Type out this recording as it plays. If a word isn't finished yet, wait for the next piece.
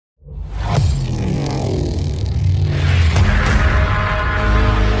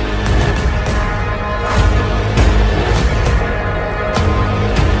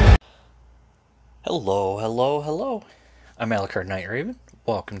Hello, hello, hello. I'm Alucard Night Raven.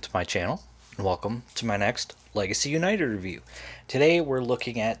 Welcome to my channel, and welcome to my next Legacy United review. Today we're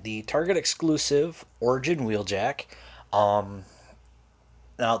looking at the Target exclusive Origin Wheeljack.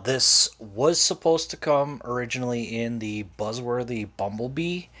 Now this was supposed to come originally in the Buzzworthy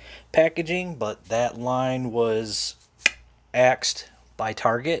Bumblebee packaging, but that line was axed by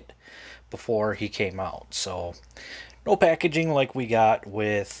Target before he came out. So no packaging like we got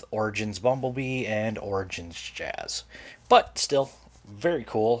with Origins Bumblebee and Origins Jazz. But still, very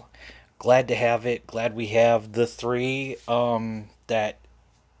cool. Glad to have it. Glad we have the three that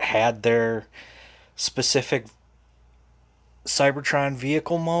had their specific Cybertron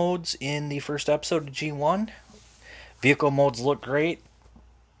vehicle modes in the first episode of G1. Vehicle modes look great.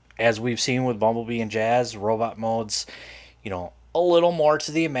 As we've seen with Bumblebee and Jazz, robot modes, a little more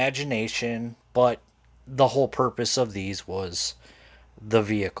to the imagination, but the whole purpose of these was the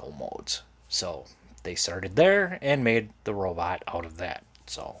vehicle modes. So they started there and made the robot out of that.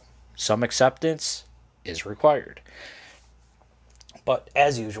 So some acceptance is required. But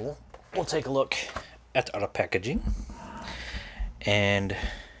as usual, we'll take a look at the packaging. And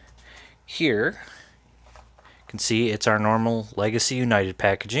here you can see it's our normal Legacy United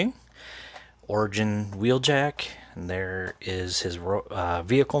packaging. Origin Wheeljack, and there is his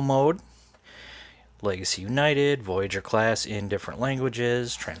vehicle mode. Legacy United, Voyager class in different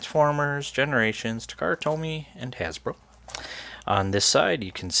languages, Transformers, Generations, Takara Tomy, and Hasbro. On this side,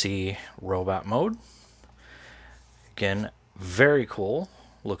 you can see robot mode. Again, very cool.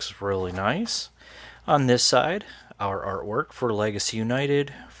 Looks really nice. On this side, our artwork for Legacy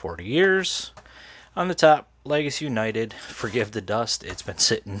United, 40 years. On the top, Legacy United, forgive the dust. It's been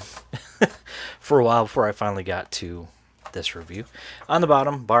sitting for a while before I finally got to this review. On the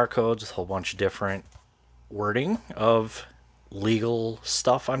bottom, barcodes with a whole bunch of different wording of legal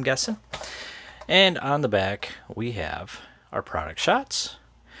stuff, I'm guessing. And on the back, we have our product shots.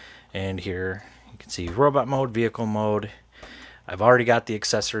 And here you can see robot mode, vehicle mode. I've already got the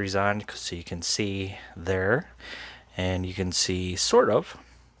accessories on, so you can see there. And you can see sort of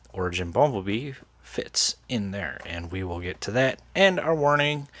Origin Bumblebee fits in there, and we will get to that. And our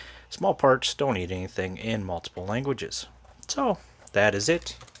warning, small parts, don't eat anything in multiple languages. So that is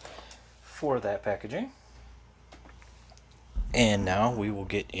it for that packaging. And now we will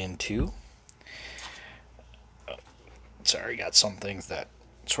get into, sorry, got some things that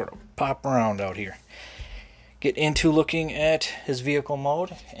sort of pop around out here. Get into looking at his vehicle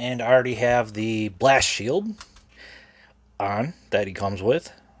mode, and I already have the blast shield on that he comes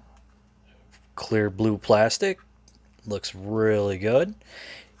with. Clear blue plastic, looks really good.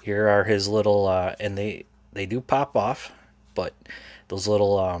 Here are his little and they do pop off, but those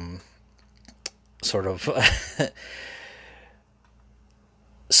little sort of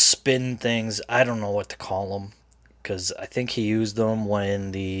spin things, I don't know what to call them, because I think he used them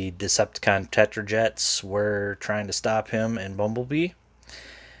when the Decepticon Tetrajets were trying to stop him and Bumblebee.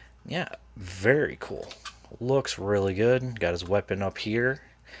 Yeah, very cool. Looks really good. Got his weapon up here.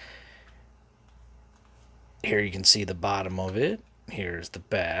 Here you can see the bottom of it. Here's the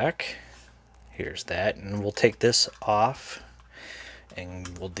back. Here's that. And we'll take this off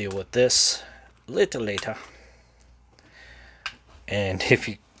and we'll deal with this a little later. And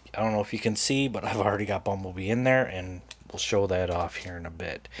I don't know if you can see, but I've already got Bumblebee in there, and we'll show that off here in a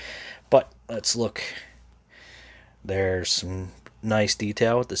bit. But let's look. There's some nice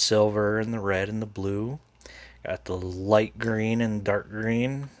detail with the silver and the red and the blue. Got the light green and dark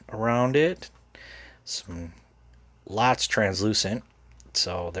green around it. Lots translucent,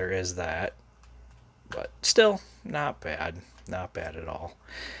 so there is that. But still, not bad. Not bad at all.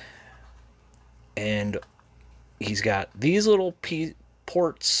 And he's got these little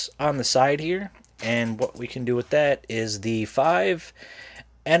ports on the side here, and what we can do with that is the 5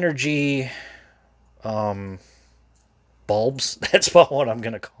 energy bulbs, that's about what I'm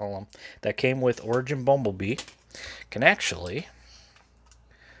going to call them, that came with Origin Bumblebee, can actually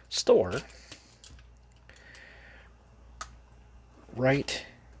store right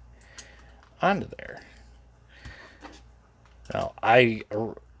onto there. Now, I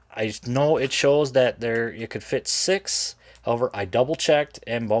know it shows that you could fit 6. However, I double checked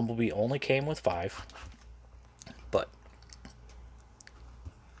and Bumblebee only came with 5. But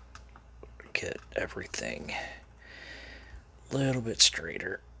get everything a little bit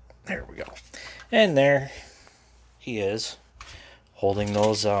straighter. There we go. And there he is, holding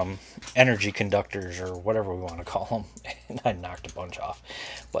those energy conductors, or whatever we want to call them. And I knocked a bunch off.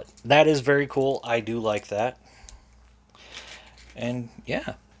 But that is very cool. I do like that. And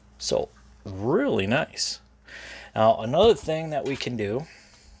yeah, so really nice. Now, another thing that we can do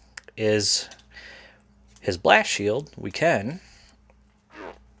is his blast shield, we can,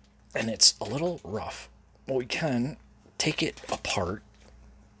 and it's a little rough, but we can take it apart,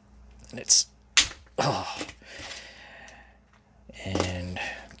 and it's, oh, and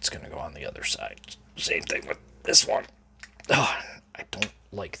it's going to go on the other side. Same thing with this one. Oh, I don't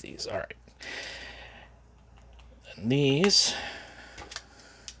like these. All right. And these.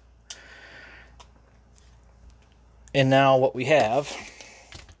 And now what we have,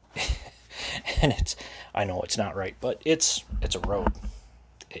 and it's, I know it's not right, but it's a road.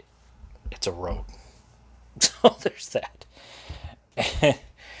 It's a road. So there's that.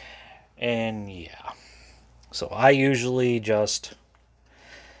 And yeah. So I usually just,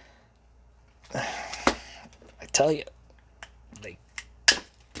 I tell you, they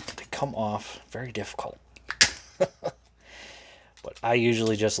come off very difficult. But I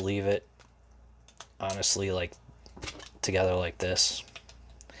usually just leave it, honestly, like together like this.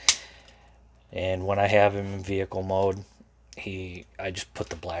 And when I have him in vehicle mode, I just put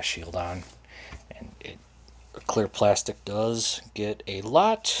the blast shield on, and clear plastic does get a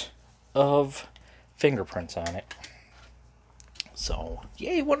lot of fingerprints on it. So,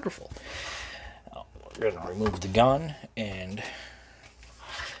 yay, wonderful. We're going to remove the gun, and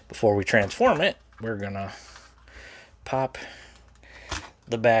before we transform it, we're going to pop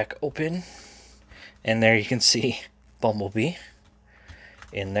the back open, and there you can see Bumblebee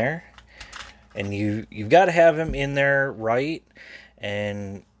in there. And you've got to have him in there right,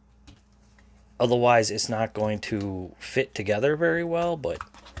 and otherwise it's not going to fit together very well. But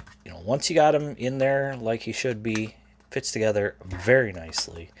you know, once you got him in there like he should be, fits together very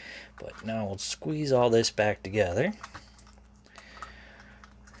nicely. But now we'll squeeze all this back together.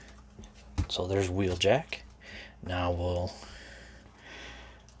 So there's Wheeljack. Now we'll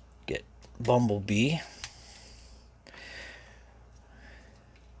get Bumblebee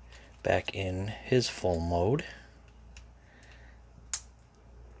back in his full mode.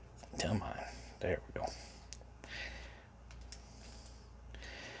 Come on. There we go.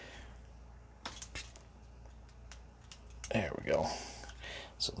 There we go.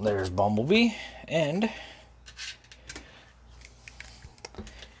 So there's Bumblebee, and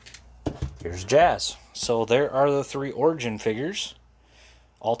here's Jazz. So there are the 3 origin figures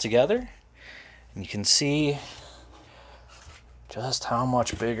all together. And you can see just how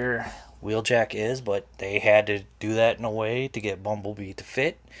much bigger Wheeljack is, but they had to do that in a way to get Bumblebee to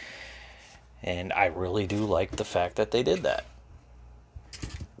fit. And I really do like the fact that they did that.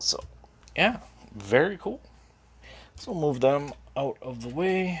 So, yeah, very cool. So we'll move them out of the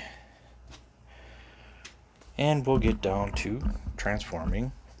way, and we'll get down to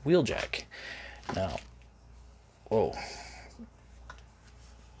transforming Wheeljack. Now, whoa,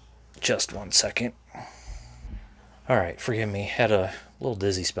 just 1 second. Alright, forgive me, had a little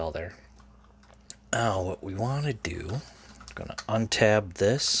dizzy spell there. Now, what we want to do, I'm going to untab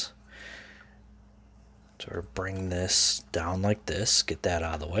this, sort of bring this down like this, get that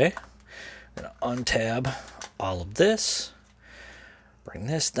out of the way. I'm going to untab all of this, bring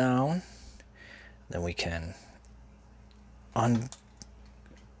this down, then we can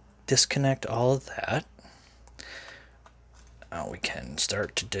disconnect all of that. Now we can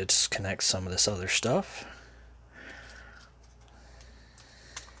start to disconnect some of this other stuff.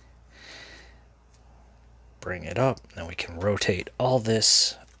 Bring it up, then we can rotate all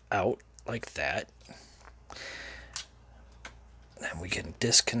this out like that. Then we can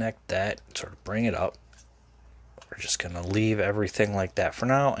disconnect that, sort of bring it up. We're just going to leave everything like that for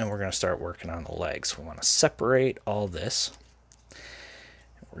now, and we're going to start working on the legs. We want to separate all this.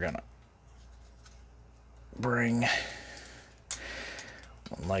 We're going to bring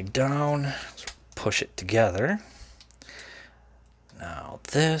one leg down, push it together. Now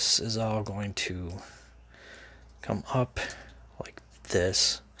this is all going to come up like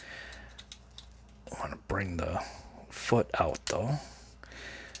this. I want to bring the foot out though.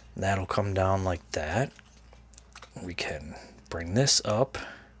 That'll come down like that. We can bring this up.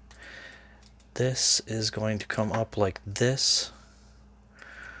 This is going to come up like this.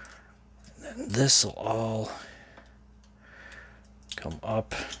 And then this will all come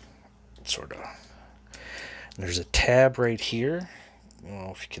up, sort of. And there's a tab right here. I don't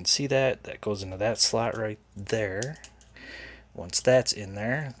know if you can see that. That goes into that slot right there. Once that's in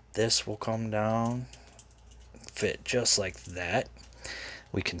there, this will come down, fit just like that.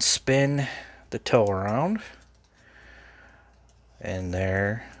 We can spin the toe around, and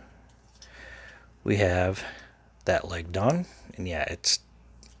there we have that leg done. And yeah, it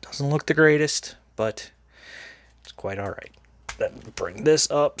doesn't look the greatest, but it's quite alright. Then bring this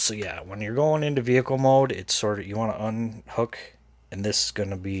up. So yeah, when you're going into vehicle mode, it's sort of, you want to unhook, and this is going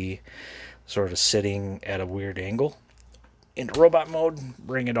to be sort of sitting at a weird angle. Into robot mode,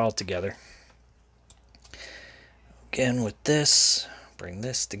 bring it all together. Again with this, bring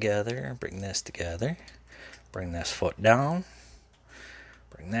this together, bring this together, bring this foot down,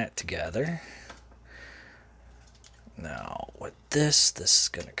 bring that together. Now with this is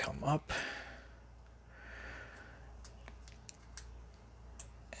going to come up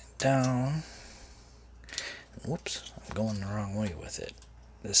and down. Whoops, I'm going the wrong way with it.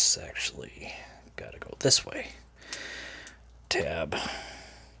 This actually got to go this way. Tab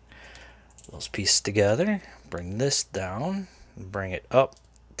those pieces together, bring this down, bring it up,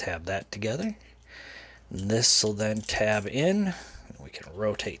 tab that together. This will then tab in. We can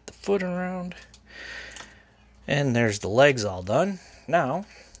rotate the foot around. And there's the legs all done. Now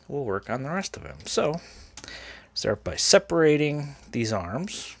we'll work on the rest of him. So start by separating these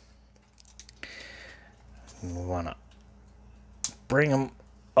arms. We want to bring them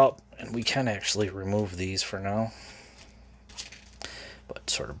up, and we can actually remove these for now. But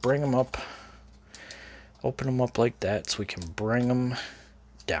sort of bring them up, open them up like that so we can bring them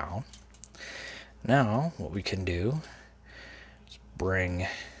down. Now what we can do is bring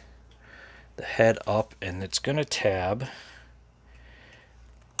the head up, and it's going to tab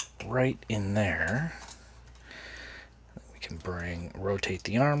right in there. We can rotate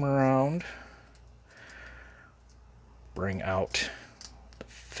the arm around, bring out the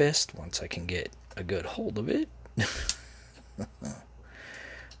fist once I can get a good hold of it.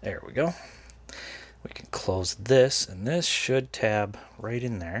 There we go. We can close this, and this should tab right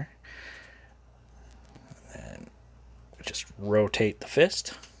in there. And we just rotate the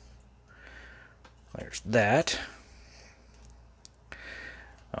fist. There's that.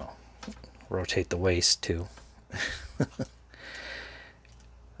 Oh, rotate the waist too.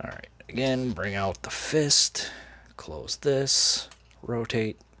 Alright, again, bring out the fist, close this,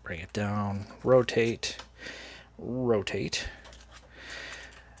 rotate, bring it down, rotate, rotate.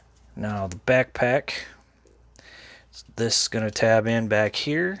 Now the backpack, this is going to tab in back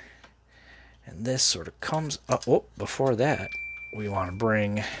here, and this sort of comes up. Oh, before that, we want to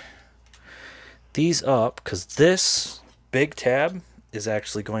bring these up, because this big tab is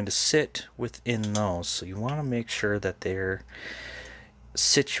actually going to sit within those. So you want to make sure that they're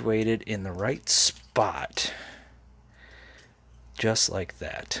situated in the right spot. Just like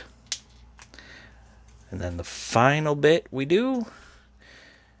that. And then the final bit we do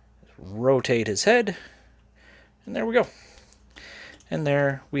is rotate his head. And there we go. And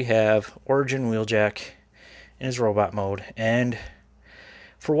there we have Origin Wheeljack in his robot mode. And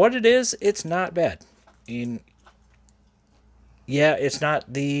for what it is, it's not bad. Yeah, it's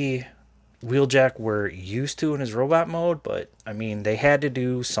not the Wheeljack we're used to in his robot mode, but I mean, they had to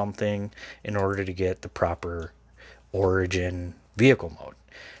do something in order to get the proper Origin vehicle mode.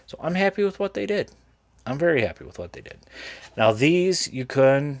 So I'm happy with what they did. I'm very happy with what they did. Now these, you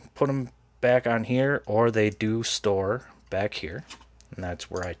can put them back on here, or they do store back here, and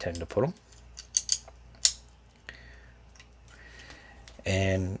that's where I tend to put them.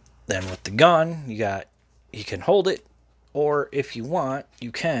 And then with the gun, you can hold it, or if you want,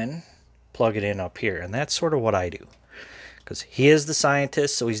 you can plug it in up here. And that's sort of what I do, because he is the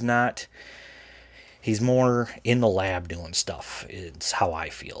scientist, so he's more in the lab doing stuff. It's how I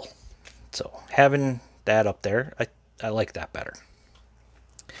feel. So having that up there, I like that better.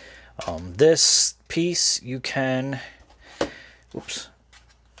 This piece you can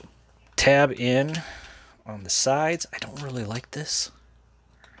tab in on the sides. I don't really like this.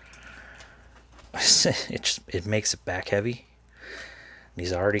 It makes it back heavy.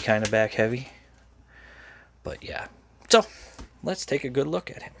 He's already kind of back heavy. But yeah. So let's take a good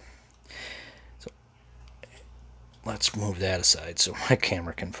look at him. So let's move that aside so my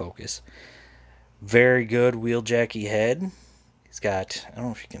camera can focus. Very good Wheeljacky head. He's got, I don't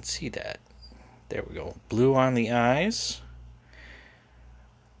know if you can see that. There we go. Blue on the eyes.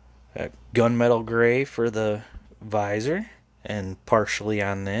 Gunmetal gray for the visor. And partially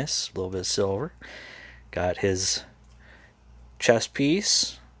on this, a little bit of silver. Got his chest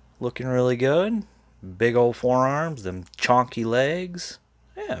piece looking really good. Big old forearms, them chonky legs.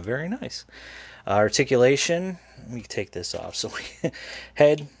 Yeah, very nice. Articulation, let me take this off. So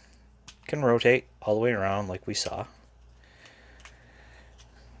head can rotate all the way around like we saw.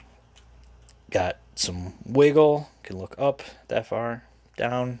 Got some wiggle, can look up that far,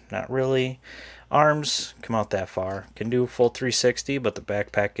 down, not really. Arms come out that far. Can do a full 360, but the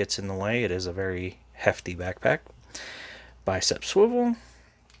backpack gets in the way. It is a very hefty backpack. Bicep swivel.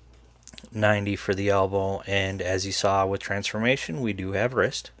 90 for the elbow. And as you saw with transformation, we do have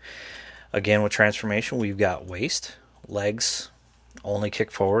wrist. Again, with transformation, we've got waist. Legs only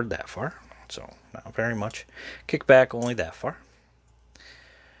kick forward that far. so not very much. Kick back only that far.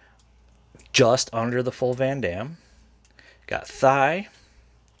 Just under the full Van Dam. Got thigh.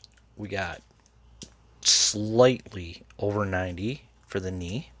 We got slightly over 90 for the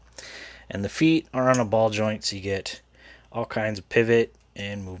knee. And the feet are on a ball joint, so you get all kinds of pivot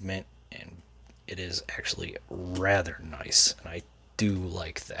and movement, and it is actually rather nice, and I do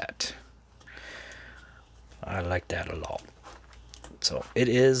like that. I like that a lot. So it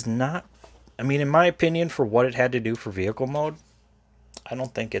is not, I mean, in my opinion, for what it had to do for vehicle mode, I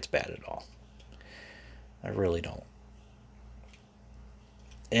don't think it's bad at all. I really don't.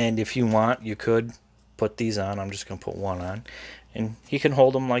 And if you want, you could put these on. I'm just going to put one on. And he can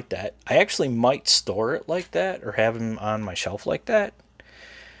hold them like that. I actually might store it like that or have them on my shelf like that.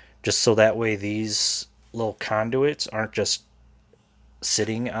 Just so that way these little conduits aren't just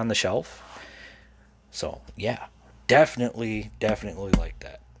sitting on the shelf. So, yeah. Definitely like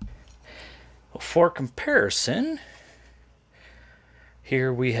that. Well, for comparison,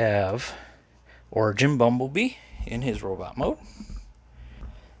 here we have Origin Bumblebee in his robot mode.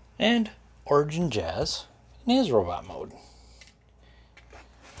 And Origin Jazz in his robot mode.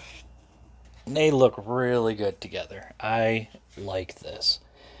 And they look really good together. I like this.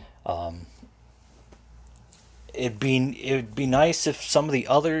 It'd be nice if some of the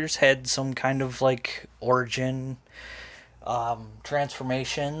others had some kind of like origin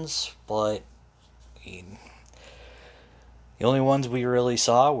transformations, but I mean, the only ones we really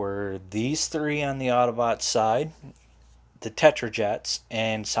saw were these three on the Autobot side, the Tetrajets,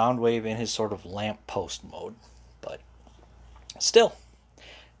 and Soundwave in his sort of lamppost mode. But still,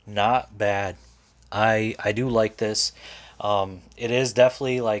 not bad. I do like this. It is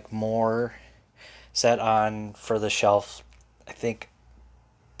definitely like more set on for the shelf. I think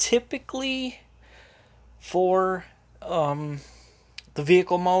typically for the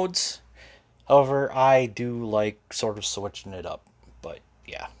vehicle modes. However, I do like sort of switching it up. But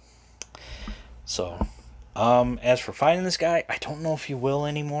yeah. So as for finding this guy, I don't know if you will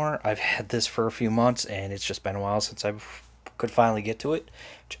anymore. I've had this for a few months, and it's just been a while since I could finally get to it.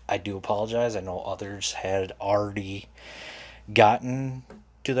 I do apologize. I know others had already gotten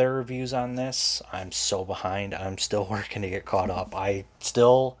to their reviews on this. I'm so behind. I'm still working to get caught up. I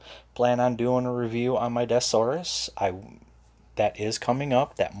still plan on doing a review on my Desaurus. That is coming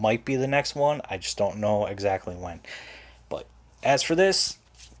up. That might be the next one. I just don't know exactly when. But as for this,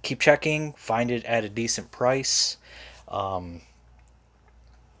 keep checking. Find it at a decent price.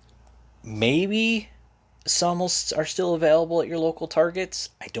 Maybe some are still available at your local Targets.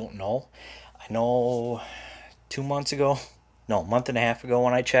 I don't know. I know 2 months ago, no, a month and a half ago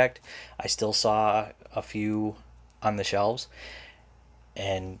when I checked, I still saw a few on the shelves.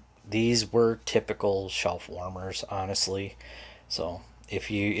 And these were typical shelf warmers, honestly. So if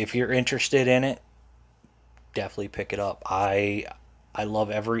you're interested in it, definitely pick it up. I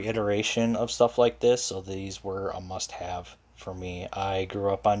love every iteration of stuff like this, so these were a must-have for me. I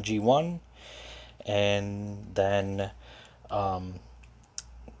grew up on G1, and then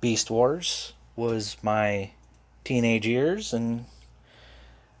Beast Wars was my teenage years, and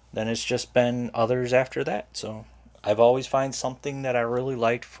then it's just been others after that. So I've always found something that I really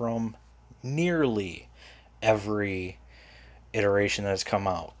liked from nearly every iteration that's come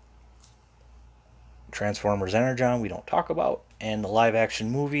out. Transformers Energon we don't talk about, and the live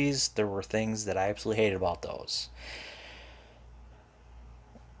action movies, there were things that I absolutely hated about those.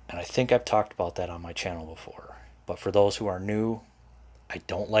 And I think I've talked about that on my channel before. But for those who are new, I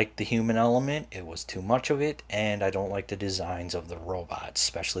don't like the human element. It was too much of it, and I don't like the designs of the robots,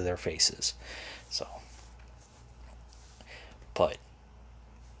 especially their faces. So, but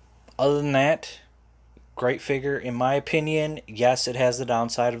other than that, great figure in my opinion. Yes, it has the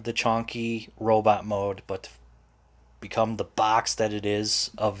downside of the chonky robot mode, but to become the box that it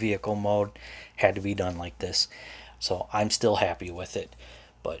is of vehicle mode had to be done like this. So I'm still happy with it.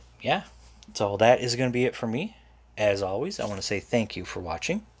 But yeah, so that is going to be it for me. As always, I want to say thank you for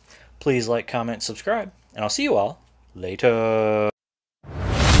watching. Please like, comment, subscribe, and I'll see you all later.